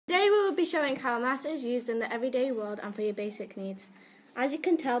Today we will be showing how maths is used in the everyday world and for your basic needs. As you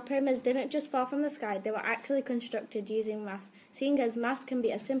can tell, pyramids didn't just fall from the sky, they were actually constructed using maths, seeing as maths can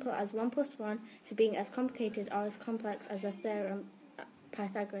be as simple as 1 plus 1 to being as complicated or as complex as a theorem,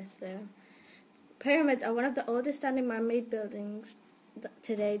 Pythagoras theorem. Pyramids are one of the oldest standing man-made buildings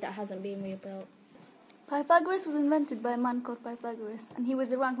today that hasn't been rebuilt. Pythagoras was invented by a man called Pythagoras, and he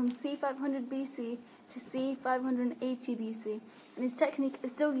was around from c. 500 BC to c. 580 BC, and his technique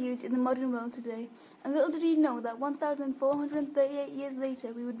is still used in the modern world today. And little did he know that 1,438 years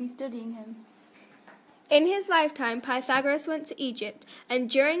later we would be studying him. In his lifetime, Pythagoras went to Egypt, and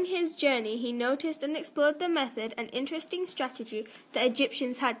during his journey he noticed and explored the method and interesting strategy that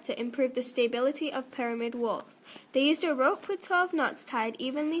Egyptians had to improve the stability of pyramid walls. They used a rope with 12 knots tied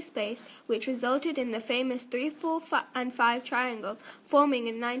evenly spaced, which resulted in the famous 3, 4, and 5 triangle, forming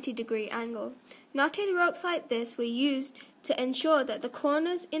a 90-degree angle. Knotted ropes like this were used to ensure that the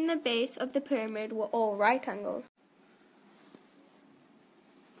corners in the base of the pyramid were all right angles.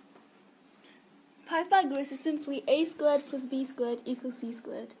 Pythagoras is simply a squared plus b squared equals c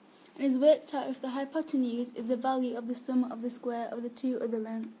squared, and is worked out if the hypotenuse is the value of the sum of the square of the two other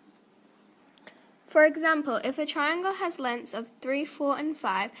lengths. For example, if a triangle has lengths of 3, 4, and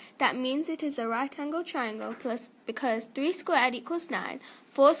 5, that means it is a right-angled triangle because 3 squared equals 9,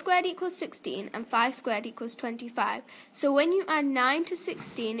 4 squared equals 16, and 5 squared equals 25. So when you add 9 to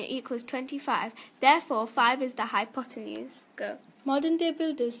 16, it equals 25. Therefore, 5 is the hypotenuse. Go. Modern-day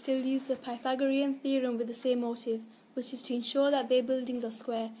builders still use the Pythagorean theorem with the same motive, which is to ensure that their buildings are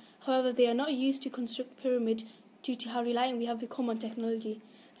square. However, they are not used to construct pyramids due to how reliant we have become on technology.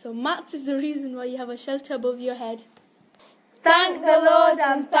 So maths is the reason why you have a shelter above your head. Thank the Lord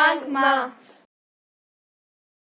and thank maths.